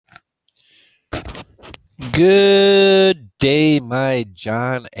Good day, my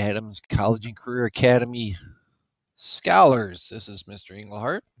John Adams College and Career Academy scholars. This is Mr.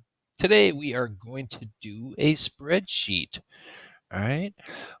 Englehart. Today we are going to do a spreadsheet. All right.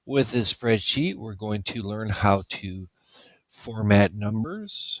 With this spreadsheet, we're going to learn how to format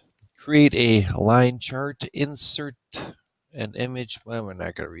numbers, create a line chart, insert an image. Well, we're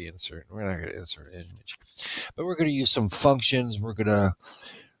not going to reinsert. We're not going to insert an image, but we're going to use some functions. We're going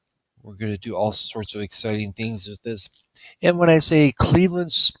to do all sorts of exciting things with this. And when I say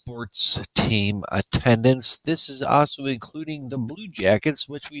Cleveland sports team attendance, this is also including the Blue Jackets,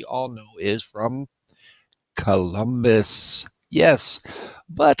 which we all know is from Columbus. Yes,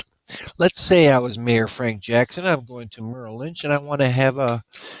 but let's say I was Mayor Frank Jackson. I'm going to Merrill Lynch, and I want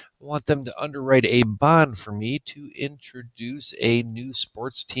them to underwrite a bond for me to introduce a new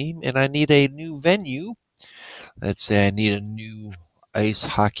sports team, and I need a new venue. Let's say I need a new ice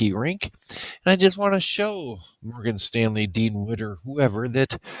hockey rink, and I just want to show Morgan Stanley, Dean Witter, whoever,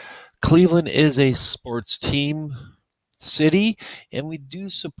 that Cleveland is a sports team city, and we do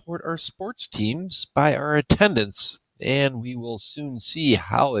support our sports teams by our attendance. And we will soon see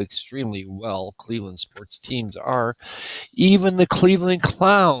how extremely well Cleveland sports teams are. Even the Cleveland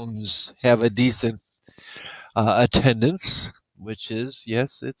Clowns have a decent attendance, which is,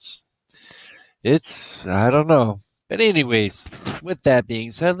 yes, it's I don't know. But anyways, with that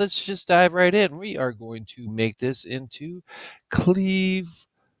being said, let's just dive right in. We are going to make this into Cleveland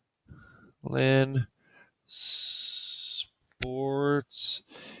sports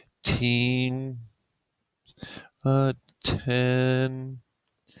team attendance.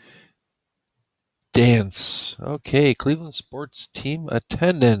 Okay, Cleveland sports team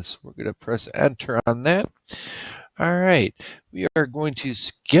attendance. We're going to press enter on that. All right, we are going to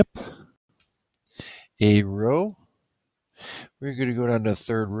skip a row. We're going to go down to the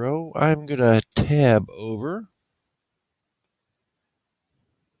third row. I'm going to tab over.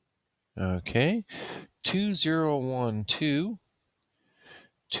 Okay. 2012,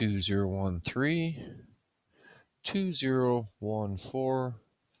 2013, 2014,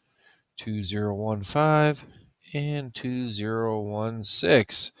 2015, and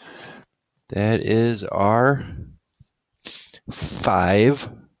 2016. That is our 5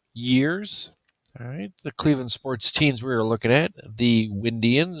 years. All right, the Cleveland sports teams we are looking at, the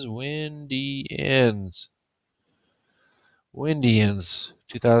Windians,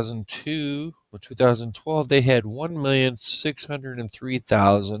 2002 or 2012, they had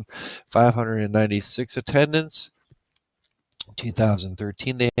 1,603,596 attendance.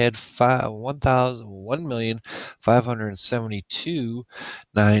 2013, they had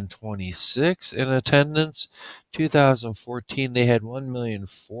 1,572,926 in attendance. 2014, they had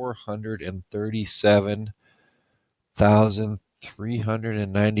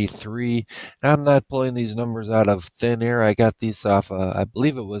 1,437,393. I'm not pulling these numbers out of thin air. I got these off, I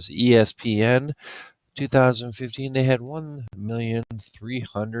believe it was ESPN. 2015, they had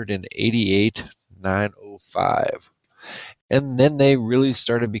 1,388,905. And then they really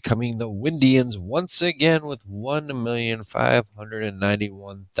started becoming the Windians once again with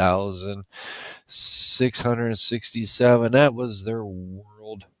 1,591,667. That was their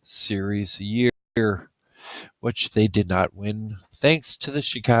World Series year, which they did not win, thanks to the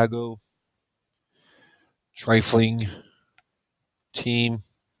Chicago trifling team.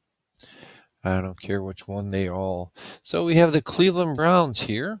 I don't care which one they all. So we have the Cleveland Browns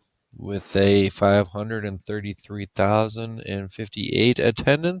here with a 533,058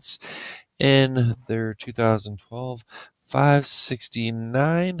 attendance in their 2012,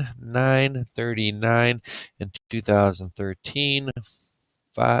 569,939 in 2013,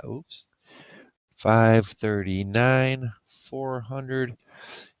 539,400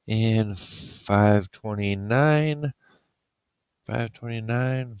 and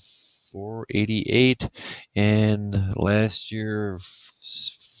 529,488, and last year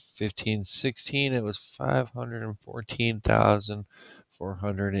 15-16, it was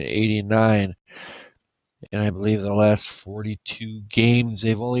 514,489. And I believe the last 42 games,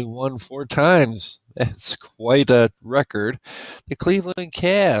 they've only won 4 times. That's quite a record. The Cleveland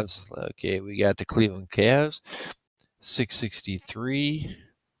Cavs. Okay, we got the Cleveland Cavs. 663,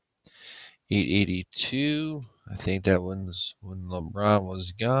 882. I think that was when LeBron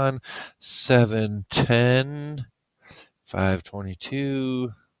was gone. 710,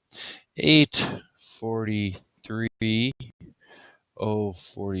 522. 843,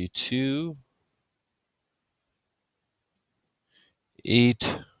 042,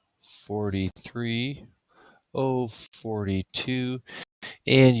 843, 042,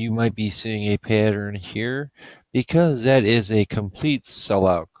 and you might be seeing a pattern here because that is a complete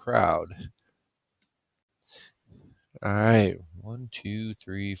sellout crowd. All right, 1, 2,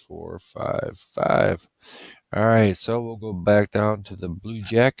 3, 4, 5, 5. All right, so we'll go back down to the Blue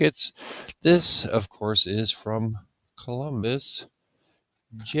Jackets. This, of course, is from Columbus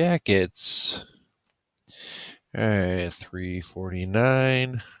Jackets. All right,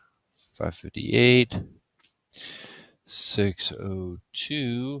 349, 558,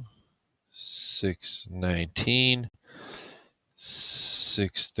 602, 619,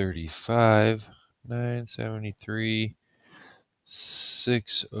 635, 973,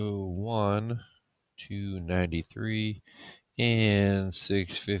 601, 293, and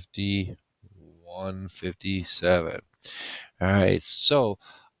 650, 157. All right, so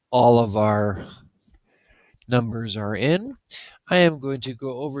all of our numbers are in. I am going to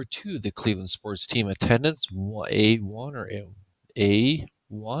go over to the Cleveland sports team attendance, A1 or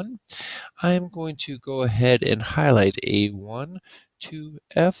A1. I am going to go ahead and highlight A1 to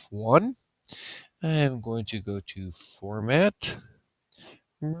F1. I am going to go to Format,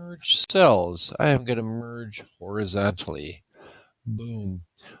 Merge Cells. I am going to merge horizontally. Boom.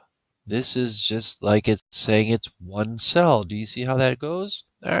 This is just like it's saying it's one cell. Do you see how that goes?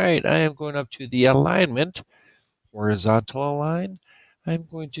 All right, I am going up to the alignment, horizontal align. I'm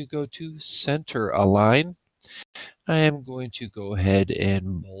going to go to center align. I am going to go ahead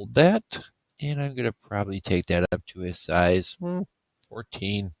and mold that. And I'm going to probably take that up to a size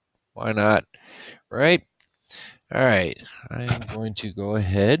 14. Why not? Right? All right. I'm going to go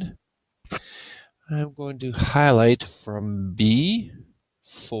ahead. I'm going to highlight from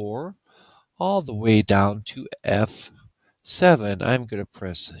B4 all the way down to F7. I'm going to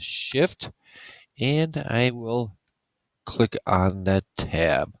press Shift and I will click on that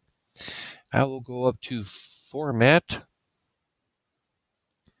tab. I will go up to Format.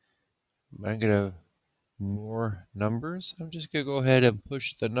 I'm going to more numbers. I'm just going to go ahead and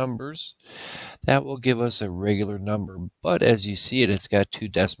push the numbers. That will give us a regular number, but as you see it, it's got 2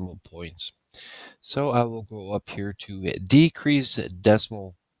 decimal points. So I will go up here to decrease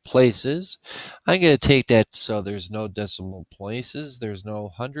decimal places. I'm going to take that so there's no decimal places, there's no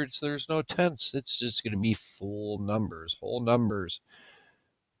hundreds, there's no tenths. It's just going to be full numbers, whole numbers.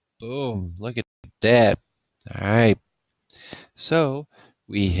 Boom, look at that. All right. So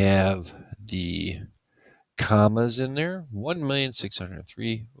we have the commas in there,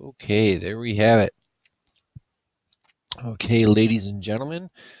 1,603,000. Okay, there we have it. Okay, ladies and gentlemen,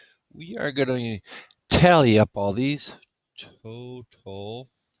 we are going to tally up all these. Total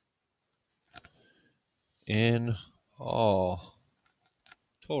in all.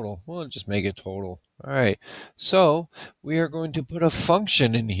 Total. We'll just make it total. All right. So we are going to put a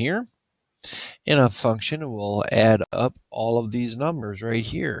function in here. In a function, will add up all of these numbers right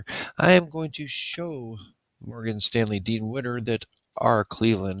here. I am going to show Morgan Stanley Dean Witter that our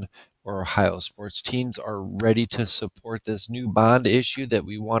Cleveland or Ohio sports teams are ready to support this new bond issue that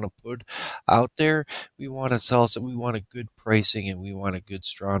we want to put out there. We want to sell some, we want a good pricing and we want a good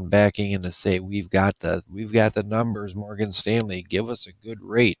strong backing and to say we've got the numbers, Morgan Stanley, give us a good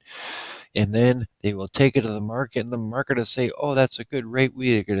rate. And then they will take it to the market, and the market will say, oh, that's a good rate.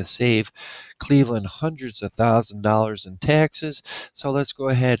 We are going to save Cleveland hundreds of $1,000s in taxes. So let's go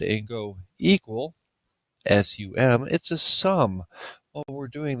ahead and go equal, SUM. It's a sum. What we're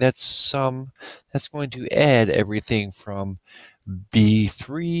doing, that sum, that's going to add everything from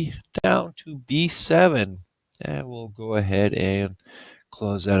B3 down to B7. And we'll go ahead and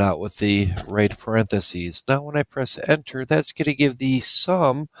close that out with the right parentheses. Now when I press enter, that's going to give the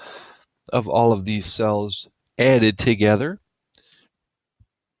sum of all of these cells added together.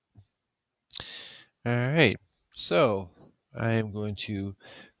 All right, so I am going to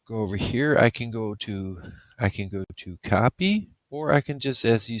go over here. I can go to copy, or I can just,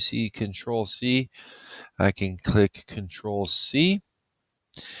 as you see, Control C. I can click Control C.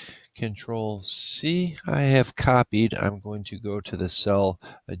 Control C. I have copied. I'm going to go to the cell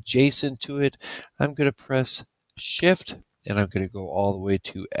adjacent to it. I'm going to press Shift, and I'm going to go all the way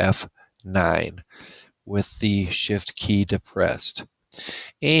to F9 with the Shift key depressed.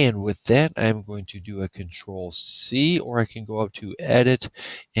 And with that, I'm going to do a Control C, or I can go up to Edit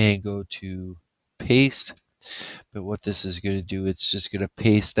and go to Paste. But what this is going to do, it's just going to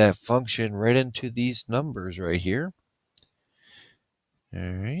paste that function right into these numbers right here. All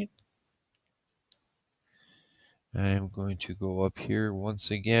right. I'm going to go up here once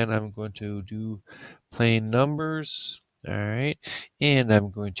again. I'm going to do plain numbers. All right. And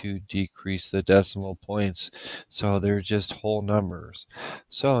I'm going to decrease the decimal points so they're just whole numbers.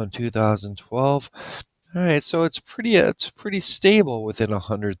 So in 2012, all right, so it's pretty stable within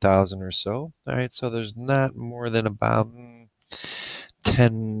 100,000 or so. All right, so there's not more than about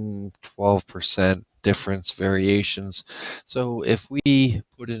 10, 12% difference variations. So if we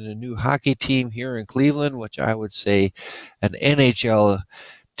put in a new hockey team here in Cleveland, which I would say an NHL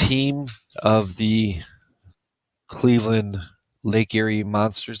team of the Cleveland Lake Erie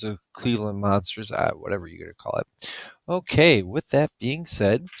Monsters, of Cleveland Monsters, whatever you're going to call it. Okay, with that being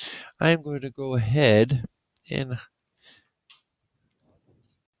said, I'm going to go ahead and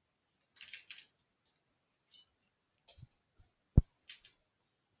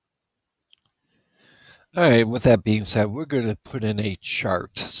all right, with that being said, we're going to put in a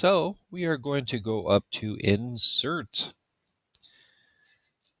chart. So we are going to go up to Insert.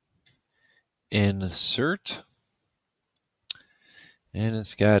 Insert. And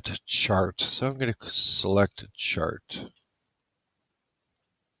it's got Chart. So I'm going to select Chart.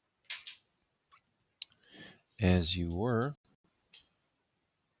 As you were.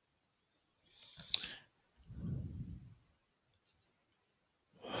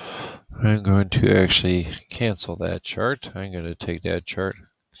 I'm going to actually cancel that chart. I'm going to take that chart.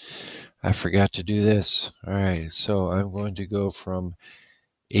 I forgot to do this. All right, so I'm going to go from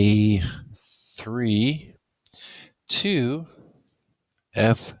A3 to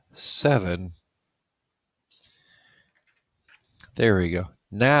F7. There we go.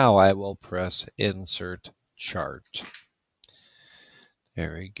 Now I will press Insert Chart.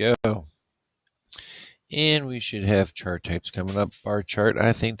 There we go. And we should have chart types coming up. Bar chart,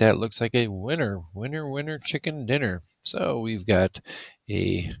 I think that looks like a winner. Winner, winner, chicken dinner. So we've got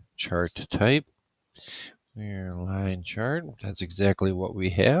a chart type. We're line chart. That's exactly what we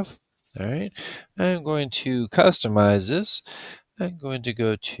have. All right. I'm going to customize this. I'm going to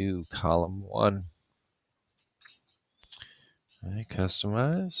go to column 1. I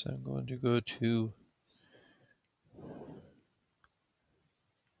customize. I'm going to go to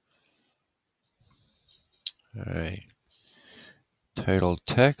all right. Title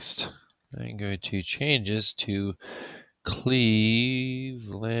text. I'm going to change this to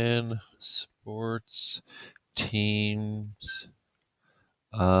Cleveland Sports Teams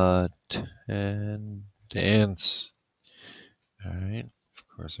Attendance. All right. Of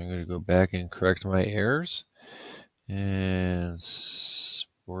course, I'm going to go back and correct my errors. And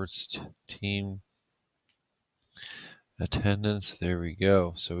sports team attendance. There we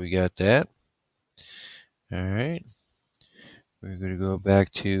go. So we got that. All right. We're going to go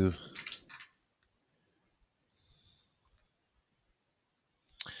back to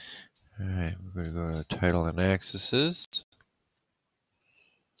all right. We're going to go to title and axes.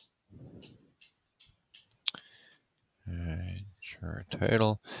 All right. Chart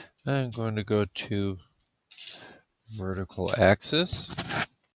title. I'm going to go to vertical axis.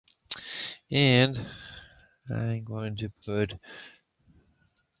 And I'm going to put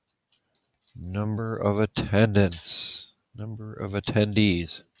number of attendance. Number of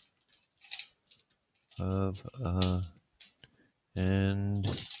attendees. Of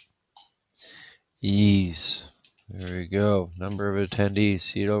and ease. There we go. Number of attendees.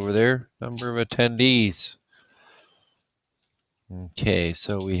 See it over there? Number of attendees. Okay,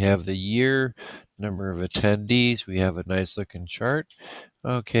 so we have the year, number of attendees. We have a nice looking chart.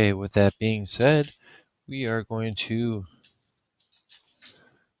 Okay, with that being said, we are going to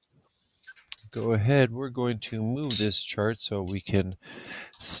go ahead. We're going to move this chart so we can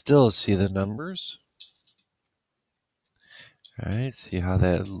still see the numbers. All right, see how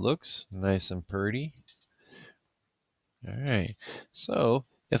that looks. Nice and pretty. All right, so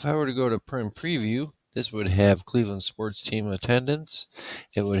if I were to go to print preview, this would have Cleveland sports team attendance.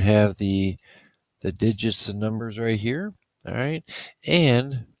 It would have the digits and numbers right here. All right,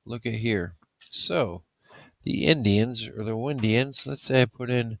 and look at here. So the Indians or the Windians, let's say I put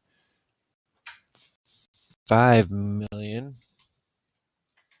in 5 million.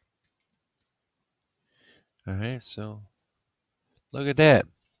 All right, so look at that.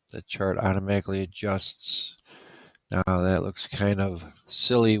 The chart automatically adjusts. Now that looks kind of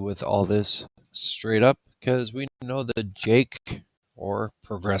silly with all this straight up because we know the JACCA or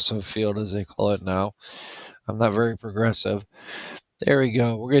progressive field as they call it now. I'm not very progressive. There we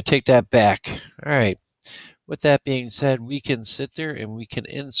go. We're going to take that back. All right. With that being said, we can sit there and we can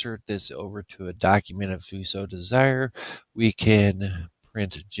insert this over to a document if we so desire. We can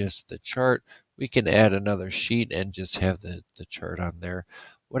print just the chart. We can add another sheet and just have the chart on there,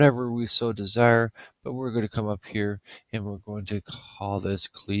 whatever we so desire. But we're going to come up here and we're going to call this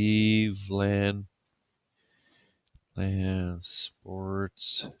Cleveland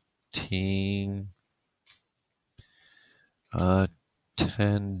Sports Team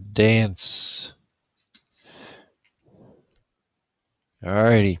Attendance.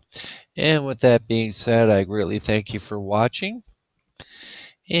 Alrighty, and with that being said, I greatly thank you for watching,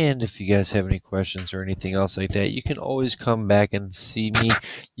 And if you guys have any questions or anything else like that, you can always come back and see me.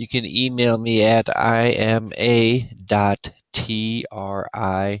 You can email me at ima.trifling,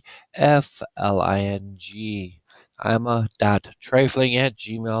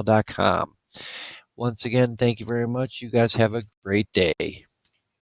 ima.trifling@gmail.com. Once again, thank you very much. You guys have a great day.